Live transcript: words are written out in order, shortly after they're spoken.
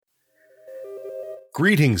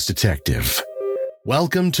Greetings, Detective.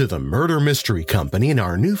 Welcome to the Murder Mystery Company and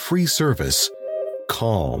our new free service,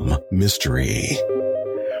 Calm Mystery.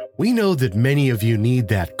 We know that many of you need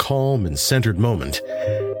that calm and centered moment,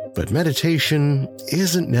 but meditation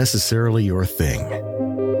isn't necessarily your thing.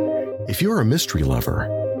 If you're a mystery lover,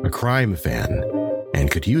 a crime fan, and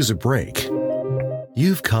could use a break,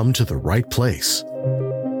 you've come to the right place.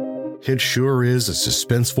 It sure is a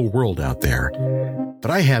suspenseful world out there, but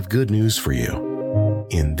I have good news for you.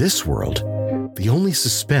 In this world, the only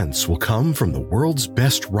suspense will come from the world's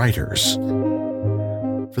best writers.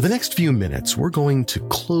 For the next few minutes, we're going to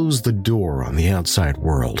close the door on the outside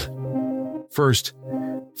world. First,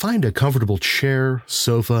 find a comfortable chair,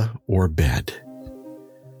 sofa, or bed.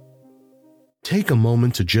 Take a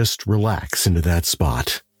moment to just relax into that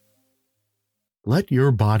spot. Let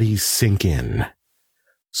your body sink in,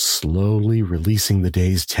 slowly releasing the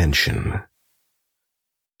day's tension.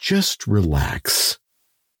 Just relax.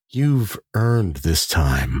 You've earned this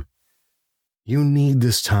time. You need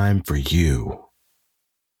this time for you.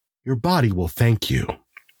 Your body will thank you.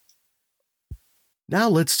 Now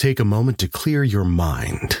let's take a moment to clear your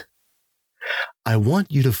mind. I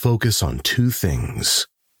want you to focus on two things: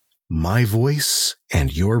 my voice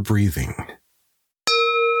and your breathing.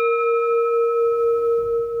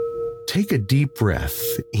 Take a deep breath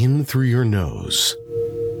in through your nose.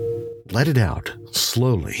 Let it out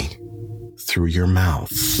slowly through your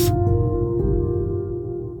mouth.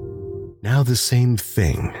 Now the same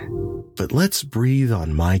thing, but let's breathe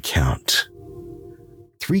on my count.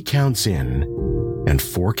 3 counts in and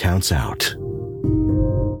 4 counts out.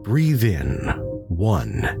 Breathe in.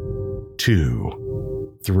 1,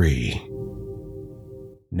 2, 3.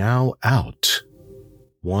 Now out.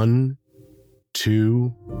 1,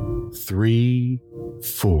 2, 3,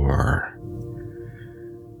 4.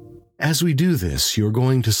 As we do this, you're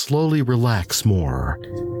going to slowly relax more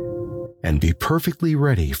and be perfectly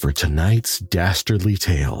ready for tonight's dastardly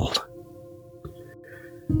tale.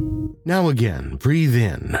 Now again, breathe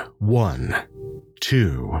in. 1,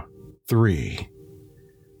 2, 3.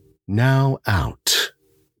 Now out.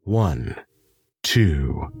 1,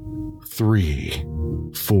 2, 3,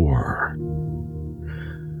 4.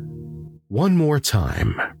 One more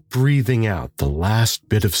time, breathing out the last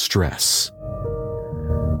bit of stress.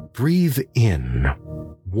 Breathe in.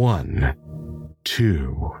 1,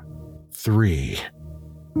 2, 3.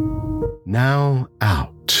 Now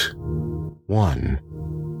out. 1,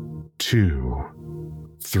 2,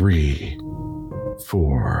 3,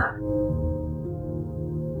 4.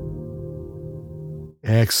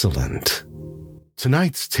 Excellent.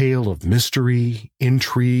 Tonight's tale of mystery,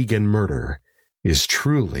 intrigue, and murder is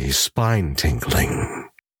truly spine-tingling.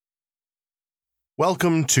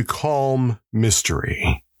 Welcome to Calm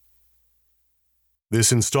Mystery.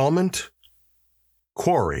 This installment,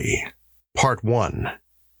 Quarry, Part 1,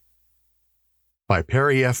 by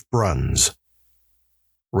Perry F. Bruns.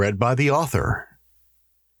 Read by the author.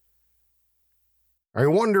 "I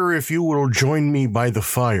wonder if you will join me by the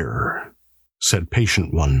fire," said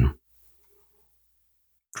Patient One.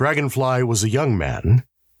 Dragonfly was a young man,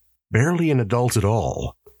 barely an adult at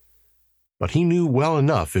all, but he knew well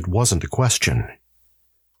enough it wasn't a question.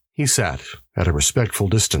 He sat at a respectful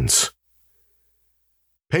distance.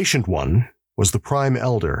 Patient One was the prime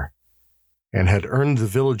elder, and had earned the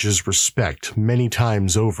village's respect many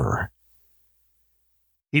times over.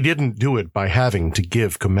 He didn't do it by having to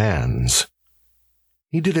give commands.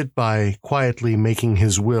 He did it by quietly making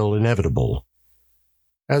his will inevitable,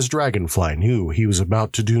 as Dragonfly knew he was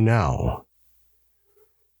about to do now.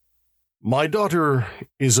 "My daughter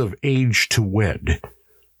is of age to wed,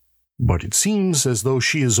 but it seems as though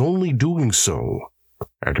she is only doing so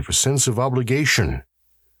out of a sense of obligation.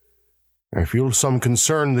 I feel some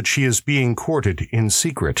concern that she is being courted in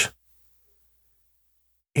secret."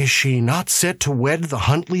 "Is she not set to wed the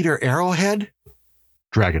hunt leader Arrowhead?"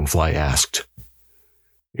 Dragonfly asked.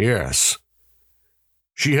 "Yes.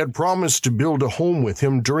 She had promised to build a home with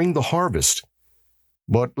him during the harvest,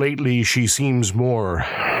 but lately she seems more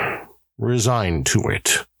resigned to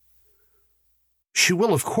it." "She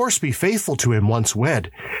will of course be faithful to him once wed.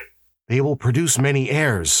 They will produce many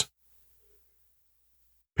heirs."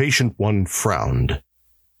 Patient One frowned.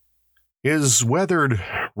 His weathered,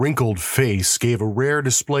 wrinkled face gave a rare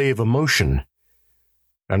display of emotion,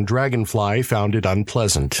 and Dragonfly found it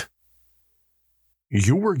unpleasant.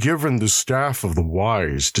 "You were given the staff of the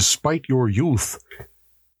wise despite your youth,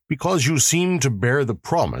 because you seemed to bear the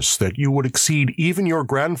promise that you would exceed even your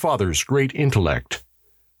grandfather's great intellect.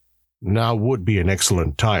 Now would be an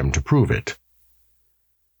excellent time to prove it."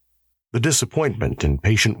 The disappointment in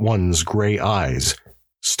Patient One's gray eyes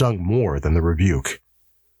stung more than the rebuke.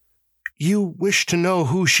 You wish to know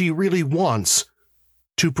who she really wants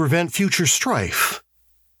to prevent future strife,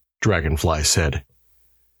 Dragonfly said.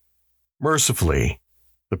 Mercifully,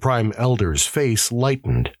 the Prime Elder's face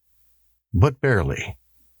lightened, but barely.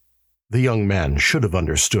 The young man should have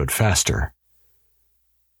understood faster.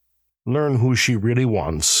 Learn who she really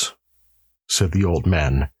wants, said the old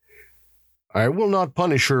man. I will not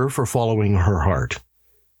punish her for following her heart.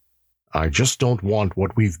 I just don't want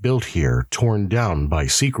what we've built here torn down by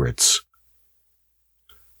secrets.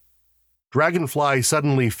 Dragonfly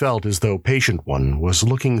suddenly felt as though Patient One was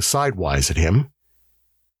looking sidewise at him,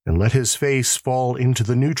 and let his face fall into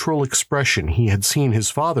the neutral expression he had seen his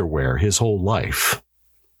father wear his whole life,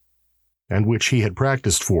 and which he had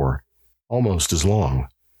practiced for almost as long.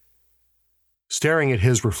 Staring at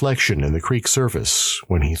his reflection in the creek surface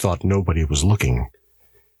when he thought nobody was looking.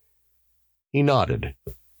 He nodded.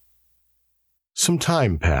 Some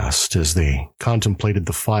time passed as they contemplated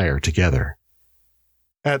the fire together.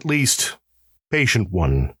 At least, Patient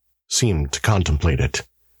One seemed to contemplate it.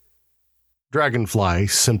 Dragonfly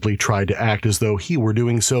simply tried to act as though he were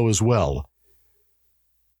doing so as well.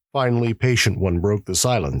 Finally, Patient One broke the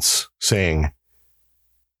silence, saying,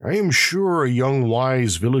 I am sure a young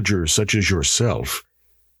wise villager such as yourself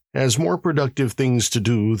has more productive things to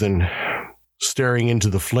do than staring into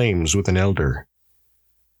the flames with an elder.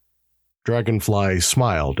 Dragonfly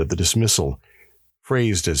smiled at the dismissal,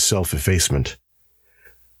 phrased as self-effacement.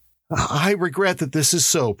 I regret that this is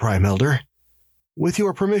so, Prime Elder. With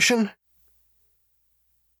your permission?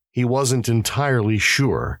 He wasn't entirely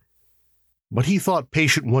sure, but he thought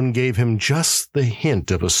Patient One gave him just the hint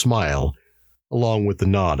of a smile, along with the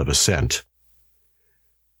nod of assent.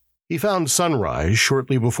 He found sunrise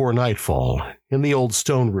shortly before nightfall in the old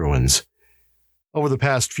stone ruins. Over the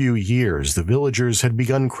past few years, the villagers had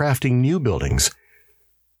begun crafting new buildings,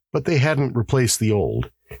 but they hadn't replaced the old,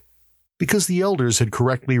 because the elders had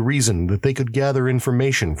correctly reasoned that they could gather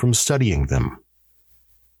information from studying them.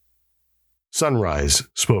 Sunrise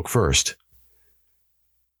spoke first.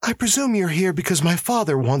 I presume you're here because my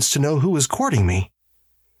father wants to know who is courting me.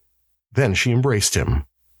 Then she embraced him.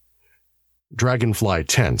 Dragonfly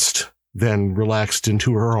tensed, then relaxed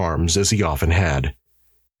into her arms as he often had,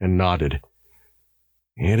 and nodded.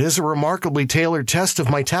 It is a remarkably tailored test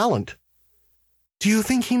of my talent. Do you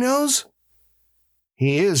think he knows?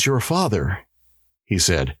 He is your father, he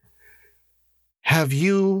said. Have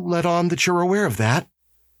you let on that you're aware of that?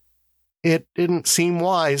 It didn't seem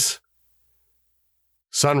wise.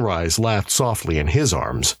 Sunrise laughed softly in his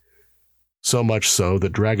arms, so much so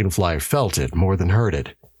that Dragonfly felt it more than heard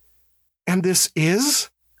it. And this is?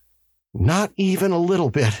 Not even a little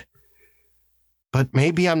bit. But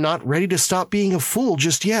maybe I'm not ready to stop being a fool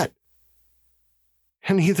just yet.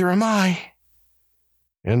 And neither am I.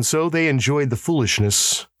 And so they enjoyed the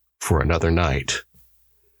foolishness for another night.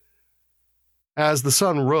 As the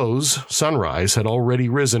sun rose, sunrise had already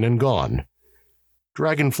risen and gone.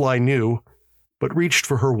 Dragonfly knew, but reached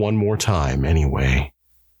for her one more time anyway.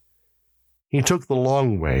 He took the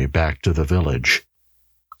long way back to the village,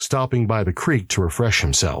 stopping by the creek to refresh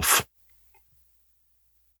himself.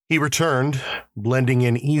 He returned, blending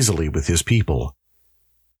in easily with his people,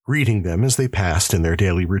 greeting them as they passed in their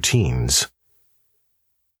daily routines.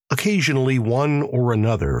 Occasionally, one or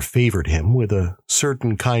another favored him with a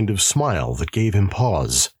certain kind of smile that gave him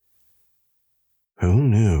pause. Who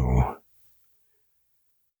knew?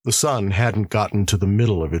 The sun hadn't gotten to the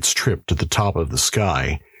middle of its trip to the top of the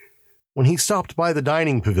sky when he stopped by the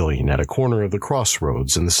dining pavilion at a corner of the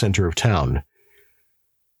crossroads in the center of town.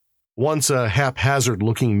 Once a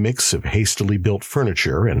haphazard-looking mix of hastily built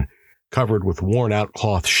furniture and covered with worn-out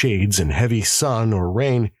cloth shades in heavy sun or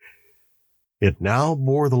rain, it now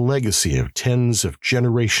bore the legacy of tens of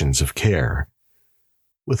generations of care,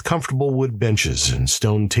 with comfortable wood benches and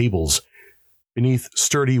stone tables beneath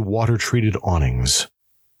sturdy water-treated awnings.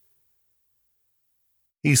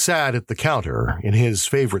 He sat at the counter in his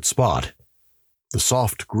favorite spot, the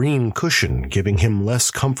soft green cushion giving him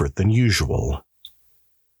less comfort than usual.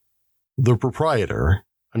 The proprietor,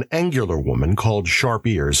 an angular woman called Sharp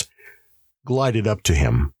Ears, glided up to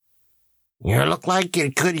him. You look like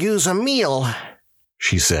you could use a meal,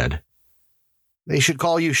 she said. They should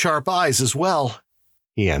call you Sharp Eyes as well,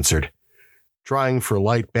 he answered, trying for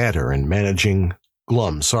light banter and managing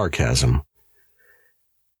glum sarcasm.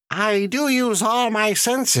 I do use all my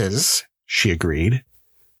senses, she agreed,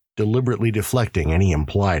 deliberately deflecting any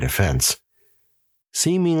implied offense.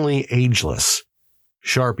 Seemingly ageless,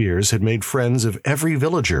 Sharp Ears had made friends of every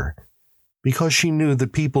villager, because she knew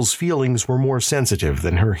that people's feelings were more sensitive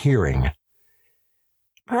than her hearing.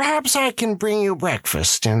 Perhaps I can bring you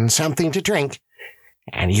breakfast and something to drink.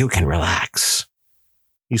 and you can relax."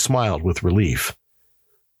 He smiled with relief.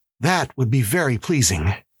 "That would be very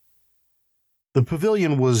pleasing." The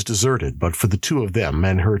pavilion was deserted but for the two of them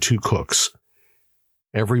and her two cooks.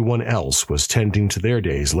 Everyone else was tending to their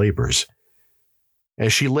day's labors.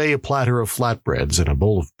 As she lay a platter of flatbreads and a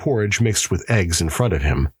bowl of porridge mixed with eggs in front of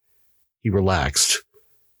him, he relaxed.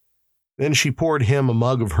 Then she poured him a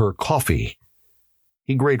mug of her coffee.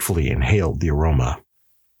 He gratefully inhaled the aroma.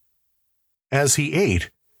 As he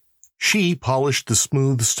ate, she polished the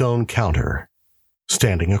smooth stone counter,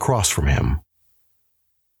 standing across from him.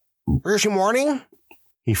 "Busy morning?"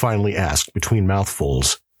 he finally asked between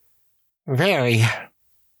mouthfuls. "Very.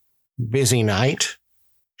 Busy night?"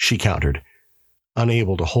 she countered,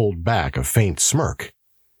 unable to hold back a faint smirk.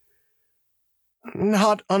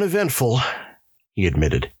 "Not uneventful," he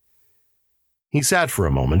admitted. He sat for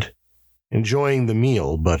a moment, enjoying the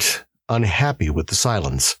meal but unhappy with the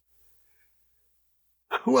silence.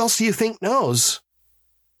 "Who else do you think knows?"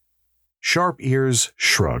 Sharp Ears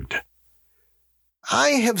shrugged. "I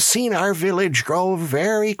have seen our village grow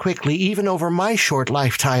very quickly even over my short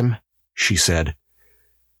lifetime," she said.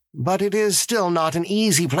 "But it is still not an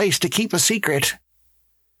easy place to keep a secret."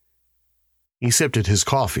 He sipped at his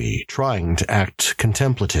coffee, trying to act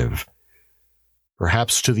contemplative.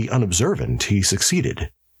 Perhaps to the unobservant he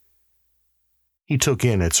succeeded. He took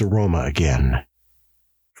in its aroma again.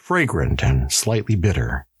 Fragrant and slightly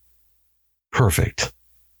bitter. Perfect.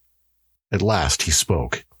 At last he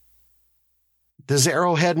spoke. "Does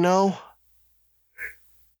Arrowhead know?"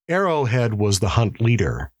 Arrowhead was the hunt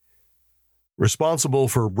leader, responsible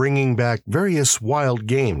for bringing back various wild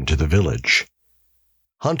game to the village.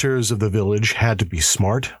 Hunters of the village had to be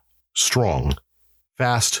smart, strong,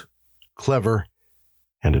 fast, clever,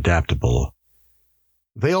 and adaptable.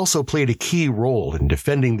 They also played a key role in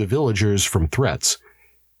defending the villagers from threats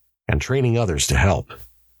and training others to help.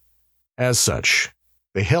 As such,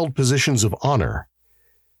 they held positions of honor,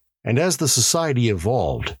 and as the society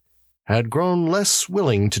evolved, had grown less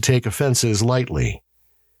willing to take offenses lightly,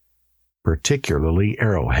 particularly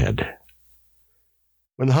Arrowhead.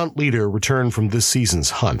 When the hunt leader returned from this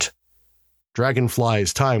season's hunt,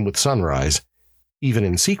 Dragonfly's time with Sunrise, even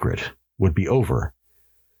in secret, would be over.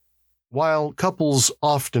 While couples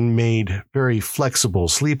often made very flexible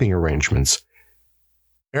sleeping arrangements,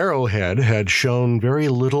 Arrowhead had shown very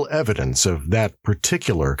little evidence of that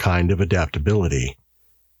particular kind of adaptability.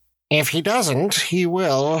 "If he doesn't, he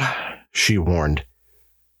will," she warned.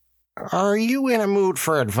 "Are you in a mood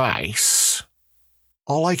for advice?"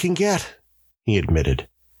 "All I can get," he admitted.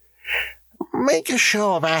 "Make a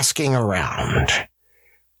show of asking around.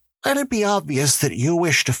 Let it be obvious that you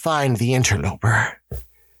wish to find the interloper.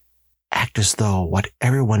 Act as though what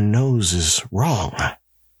everyone knows is wrong.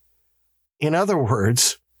 In other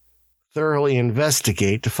words, thoroughly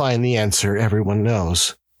investigate to find the answer everyone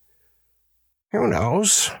knows. Who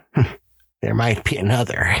knows? There might be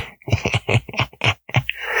another."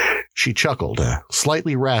 She chuckled, a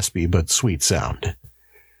slightly raspy but sweet sound.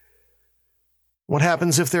 "What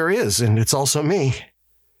happens if there is, and it's also me?"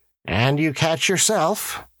 "And you catch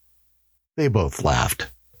yourself?" They both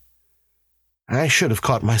laughed. "I should have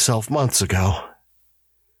caught myself months ago."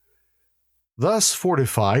 Thus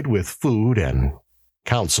fortified with food and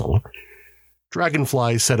counsel,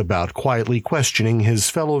 Dragonfly set about quietly questioning his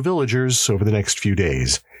fellow villagers over the next few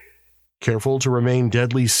days, careful to remain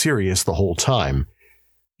deadly serious the whole time,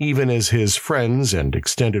 even as his friends and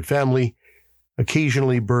extended family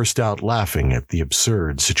occasionally burst out laughing at the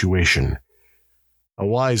absurd situation. A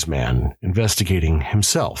wise man investigating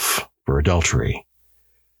himself for adultery.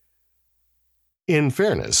 In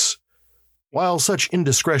fairness, while such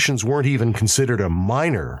indiscretions weren't even considered a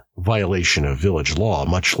minor violation of village law,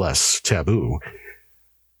 much less taboo,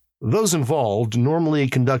 those involved normally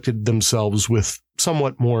conducted themselves with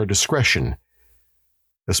somewhat more discretion,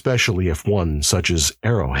 especially if one such as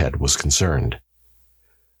Arrowhead was concerned.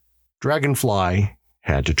 Dragonfly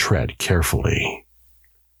had to tread carefully.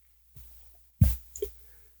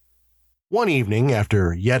 One evening,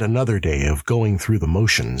 after yet another day of going through the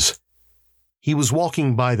motions, he was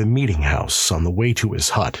walking by the meeting house on the way to his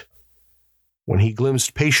hut, when he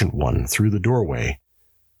glimpsed Patient One through the doorway,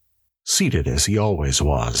 seated as he always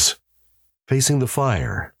was, facing the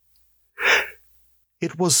fire.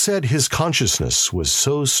 It was said his consciousness was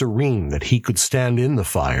so serene that he could stand in the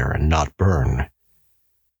fire and not burn.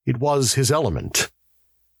 It was his element,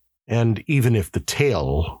 and even if the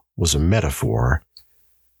tale was a metaphor,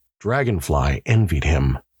 Dragonfly envied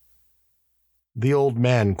him. The old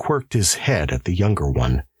man quirked his head at the younger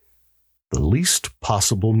one, the least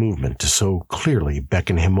possible movement to so clearly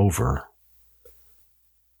beckon him over.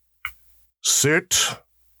 Sit,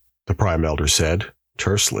 the Prime Elder said,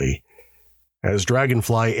 tersely, as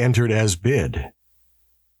Dragonfly entered as bid.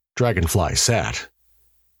 Dragonfly sat.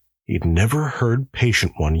 He'd never heard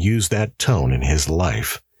Patient One use that tone in his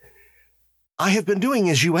life. I have been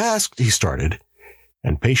doing as you asked, he started,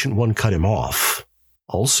 and Patient One cut him off,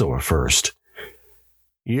 also a first.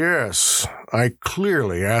 Yes, I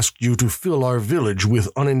clearly asked you to fill our village with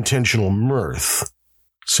unintentional mirth,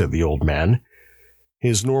 said the old man,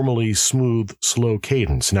 his normally smooth, slow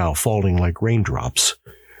cadence now falling like raindrops.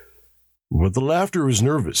 But the laughter is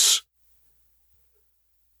nervous.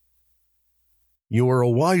 You are a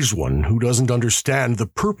wise one who doesn't understand the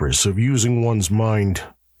purpose of using one's mind.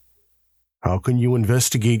 How can you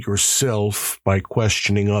investigate yourself by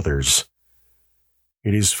questioning others?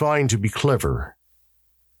 It is fine to be clever,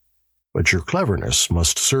 but your cleverness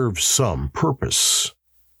must serve some purpose.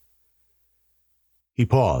 He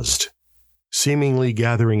paused, seemingly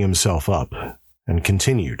gathering himself up, and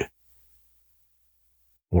continued,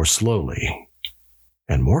 more slowly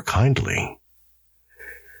and more kindly.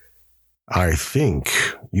 I think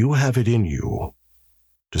you have it in you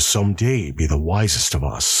to someday be the wisest of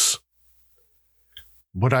us.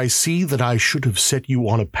 But I see that I should have set you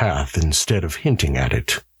on a path instead of hinting at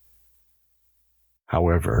it.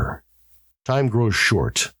 However, time grows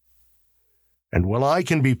short, and while I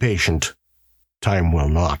can be patient, time will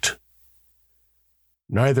not.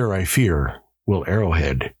 Neither, I fear, will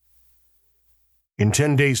Arrowhead. In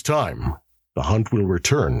 10 days' time, the hunt will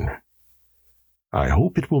return. I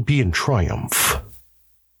hope it will be in triumph.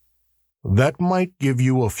 That might give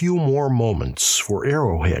you a few more moments for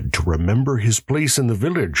Arrowhead to remember his place in the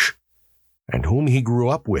village and whom he grew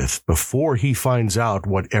up with before he finds out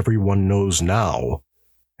what everyone knows now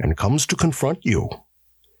and comes to confront you.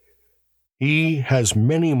 He has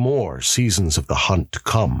many more seasons of the hunt to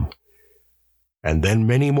come, and then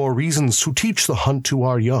many more reasons to teach the hunt to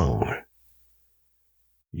our young.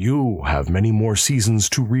 You have many more seasons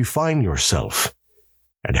to refine yourself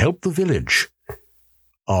and help the village,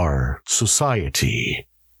 our society,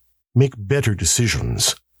 make better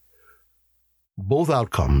decisions. Both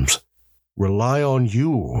outcomes rely on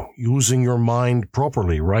you using your mind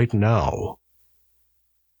properly right now.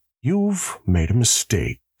 You've made a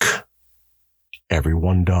mistake.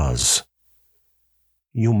 Everyone does.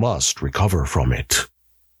 You must recover from it.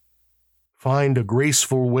 Find a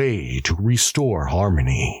graceful way to restore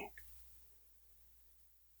harmony.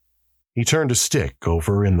 He turned a stick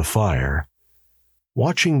over in the fire,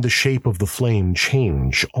 watching the shape of the flame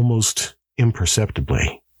change almost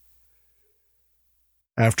imperceptibly.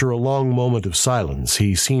 After a long moment of silence,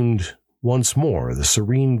 he seemed once more the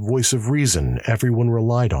serene voice of reason everyone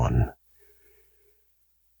relied on.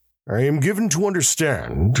 I am given to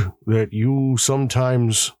understand that you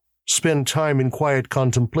sometimes spend time in quiet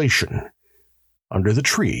contemplation under the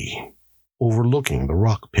tree overlooking the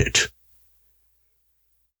rock pit.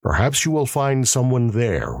 Perhaps you will find someone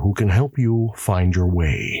there who can help you find your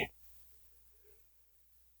way.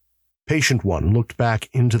 Patient One looked back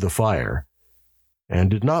into the fire and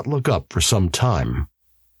did not look up for some time.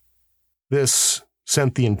 This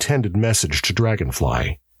sent the intended message to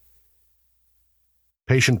Dragonfly.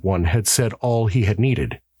 Patient One had said all he had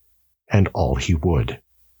needed, and all he would.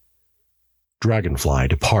 Dragonfly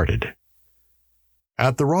departed.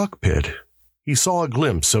 At the rock pit, he saw a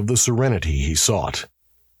glimpse of the serenity he sought.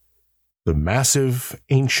 The massive,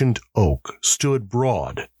 ancient oak stood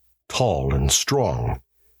broad, tall, and strong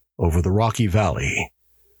over the rocky valley.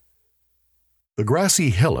 The grassy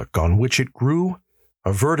hillock on which it grew,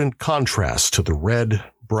 a verdant contrast to the red,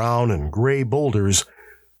 brown, and gray boulders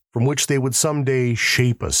from which they would someday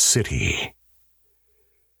shape a city.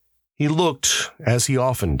 He looked, as he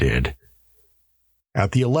often did,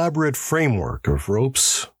 at the elaborate framework of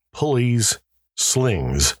ropes, pulleys,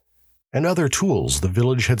 slings, and other tools the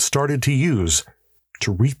village had started to use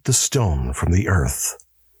to reap the stone from the earth.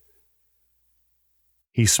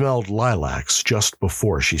 He smelled lilacs just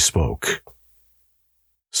before she spoke.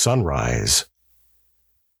 Sunrise.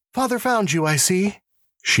 Father found you, I see,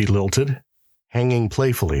 she lilted, hanging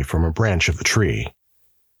playfully from a branch of the tree.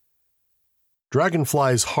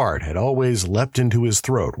 Dragonfly's heart had always leapt into his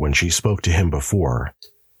throat when she spoke to him before.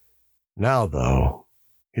 Now, though,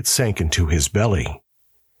 it sank into his belly.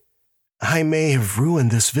 I may have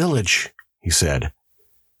ruined this village, he said.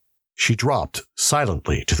 She dropped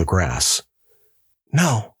silently to the grass.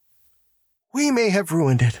 No, we may have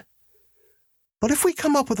ruined it. But if we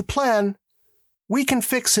come up with a plan, we can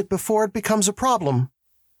fix it before it becomes a problem.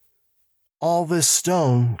 All this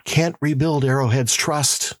stone can't rebuild Arrowhead's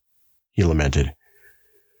trust, he lamented.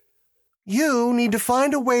 You need to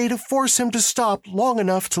find a way to force him to stop long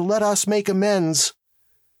enough to let us make amends.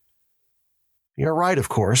 You're right, of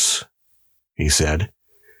course, he said.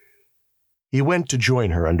 He went to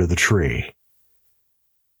join her under the tree.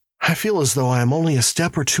 I feel as though I am only a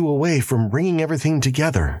step or two away from bringing everything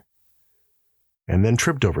together. And then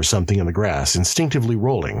tripped over something in the grass, instinctively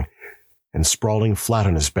rolling and sprawling flat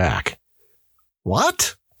on his back.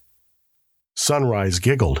 What? Sunrise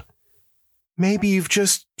giggled. Maybe you've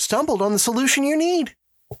just stumbled on the solution you need.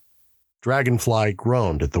 Dragonfly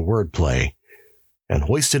groaned at the wordplay and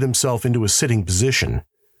hoisted himself into a sitting position,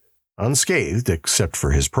 unscathed except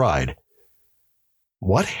for his pride.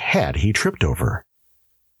 What had he tripped over?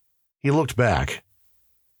 He looked back.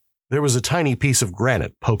 There was a tiny piece of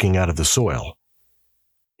granite poking out of the soil.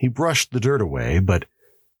 He brushed the dirt away, but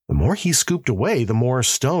the more he scooped away, the more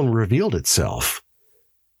stone revealed itself,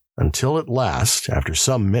 until at last, after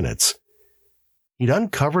some minutes, he'd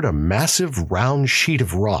uncovered a massive round sheet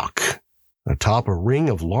of rock atop a ring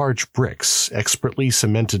of large bricks expertly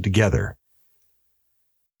cemented together.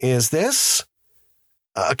 Is this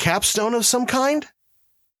a capstone of some kind?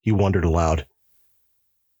 He wondered aloud.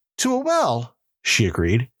 To a well, she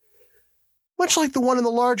agreed. Much like the one in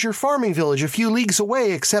the larger farming village a few leagues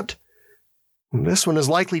away, except this one is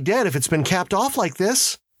likely dead if it's been capped off like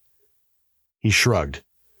this. He shrugged.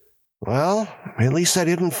 Well, at least I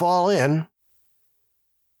didn't fall in.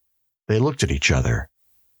 They looked at each other.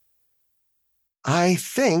 I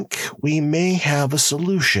think we may have a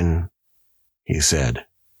solution, he said.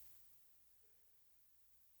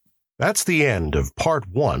 That's the end of part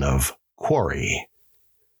 1 of Quarry.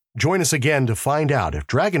 Join us again to find out if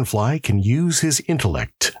Dragonfly can use his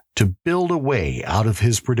intellect to build a way out of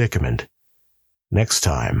his predicament. Next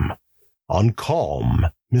time on Calm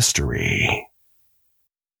Mystery.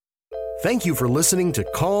 Thank you for listening to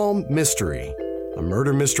Calm Mystery, a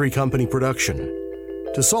Murder Mystery Company production.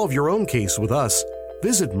 To solve your own case with us,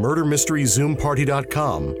 visit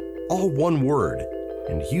murdermysteryzoomparty.com, all one word,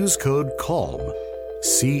 and use code CALM,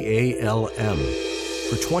 C-A-L-M,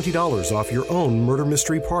 for $20 off your own murder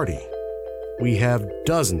mystery party. We have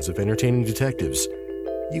dozens of entertaining detectives.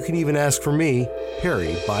 You can even ask for me,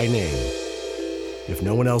 Perry, by name. If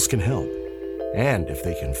no one else can help, and if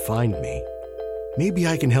they can find me, maybe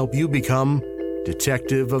I can help you become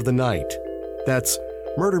Detective of the Night. That's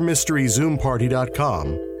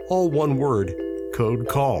murdermysteryzoomparty.com, all one word, code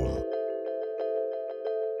CALM.